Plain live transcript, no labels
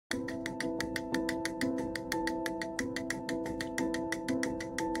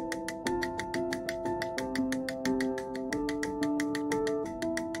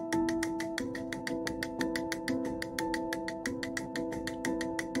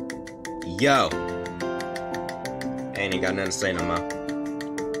Yo, ain't got nothing to say no more.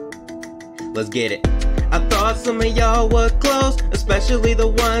 Let's get it. I thought some of y'all were close, especially the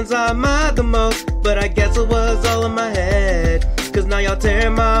ones I admire the most, but I guess it was all in my head, cause now y'all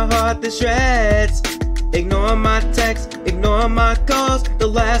tearing my heart to shreds. Ignoring my texts, ignoring my calls. The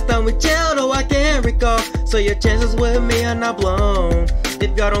last time we chilled, oh I can't recall. So your chances with me are not blown.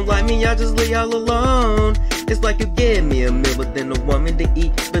 If y'all don't like me, y'all just leave y'all alone. It's like you give me a meal, but then a woman to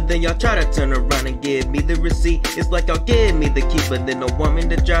eat, but then y'all try to turn around and give me the receipt. It's like y'all give me the key, but then a woman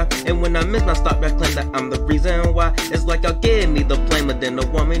to drive. And when I miss my stop, y'all claim that I'm the reason why. It's like y'all give me the plane, but then a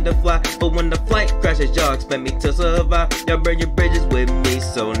woman to fly. But when the flight crashes, y'all expect me to survive. Y'all burn your bridges with me,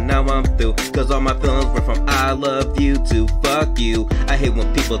 so now I'm through. Cause all my feelings were from I love you to fuck you. I hate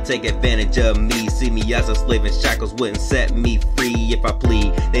when people take advantage of me, see me as a slave and shackles wouldn't set me free if I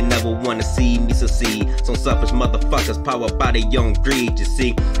plead. They never wanna see me succeed. Some selfish motherfuckers powered by their own greed, you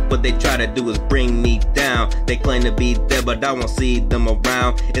see. What they try to do is bring me down. They claim to be there, but I won't see them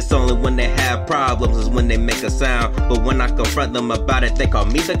around. It's only when they have problems is when they make a sound. But when I confront them about it, they call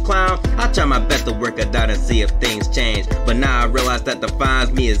me the clown. I try my best to work it out and see if things change, but now I realize that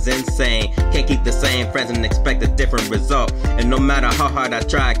defines me is insane. Can't keep the same friends and expect a different result. And no matter how hard I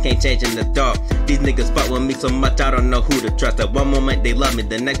try, I can't change in the dark. These niggas fuck with me so much I don't know who to trust. At one moment they love me,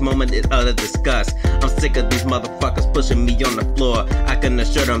 the next moment it's utter disgust. I'm sick of these motherfuckers pushing me on the floor. I can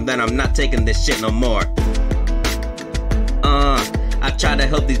assure them that I'm not taking this shit no more. I try to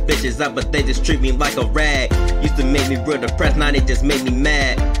help these bitches out, but they just treat me like a rag. Used to make me real depressed, now they just make me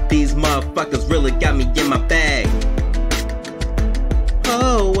mad. These motherfuckers really got me in my bag.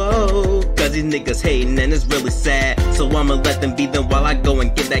 Oh, cause these niggas hating and it's really sad. So I'ma let them be them while I go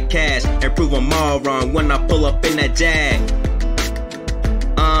and get that cash and prove them all wrong when I pull up in that Jag.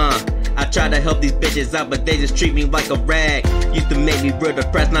 I try to help these bitches out, but they just treat me like a rag. Used to make me real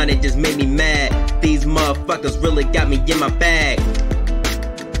depressed, now they just make me mad. These motherfuckers really got me in my bag.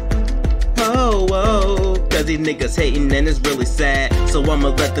 Oh, cause these niggas hating and it's really sad. So I'ma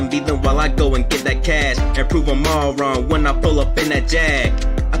let them be them while I go and get that cash and prove them all wrong when I pull up in that Jag.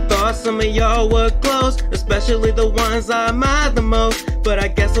 I thought some of y'all were close, especially the ones I admire the most, but I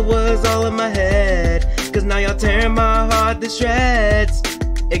guess it was all in my head, cause now y'all tearing my heart to shreds.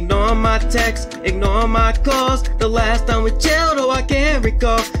 Ignoring my texts, ignoring my calls. The last time we chilled, oh I can't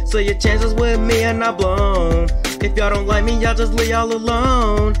recall. So your chances with me are not blown. If y'all don't like me, y'all just leave y'all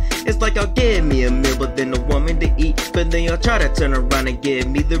alone. It's like y'all give me a meal, but then a woman to eat, but then y'all try to turn around and give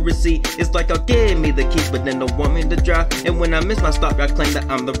me the receipt. It's like y'all give me the key, but then a woman to drive. And when I miss my stop, y'all claim that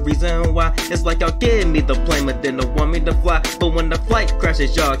I'm the reason why. It's like y'all give me the plane, but then a woman to fly. But when the flight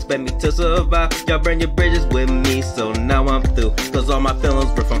crashes, y'all expect me to survive. Y'all burn your bridges with me, so now I'm through. Cause all my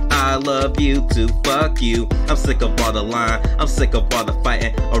feelings were from I love you to fuck you. I'm sick of all the lying, I'm sick of all the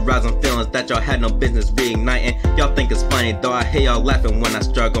fighting, arousing feelings that y'all had no business reigniting. Y'all think it's funny, though I hear y'all laughing when I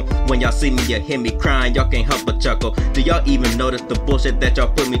struggle. When y'all see me, you hear me crying, y'all can't help but chuckle. Do y'all even notice the bullshit that y'all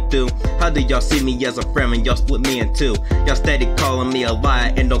put me through? How do y'all see me as a friend when y'all split me in two? Y'all steady calling me a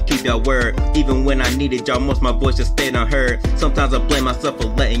liar and don't keep y'all word. Even when I needed y'all most, my voice just stayed unheard. Sometimes I blame myself for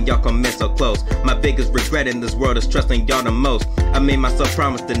letting y'all come in so close. My biggest regret in this world is trusting y'all the most. I made myself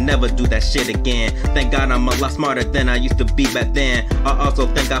promise to never do that shit again. Thank God I'm a lot smarter than I used to be back then. I also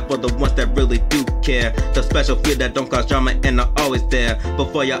thank God for the ones that really do care, the special few that don't cause drama and are always there.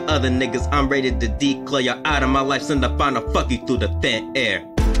 But for y'all other niggas, I'm ready to declare y'all out of my life, send a final fuck you through the thin air.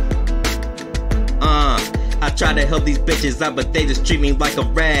 I try to help these bitches out, but they just treat me like a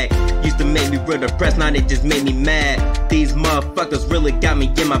rag. Used to make me real depressed, now they just make me mad. These motherfuckers really got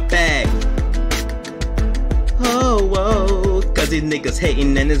me in my bag. Oh, cause these niggas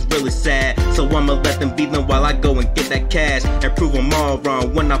hating and it's really sad. So I'ma let them be them while I go and get that cash and prove them all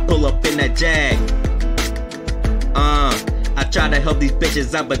wrong when I pull up in that Jag. I try to help these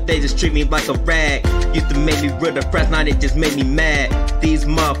bitches out, but they just treat me like a rag. Used to make me real depressed, now they just make me mad. These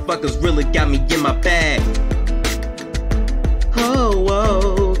motherfuckers really got me in my bag.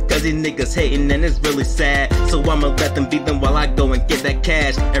 Oh, cause these niggas hating and it's really sad. So I'ma let them be them while I go and get that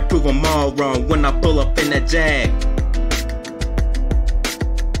cash and prove them all wrong when I pull up in that Jag.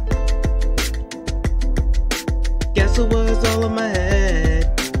 Guess it was all in my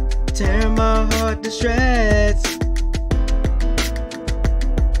head, tearing my heart to shreds.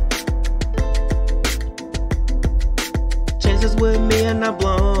 Chances with me are not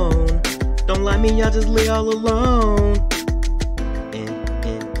blown. Don't like me, y'all just leave all alone.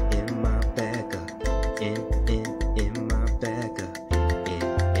 In my bag up. In my bag up.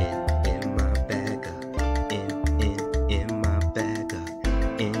 In my bag up. In my bag up.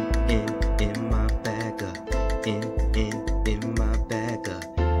 In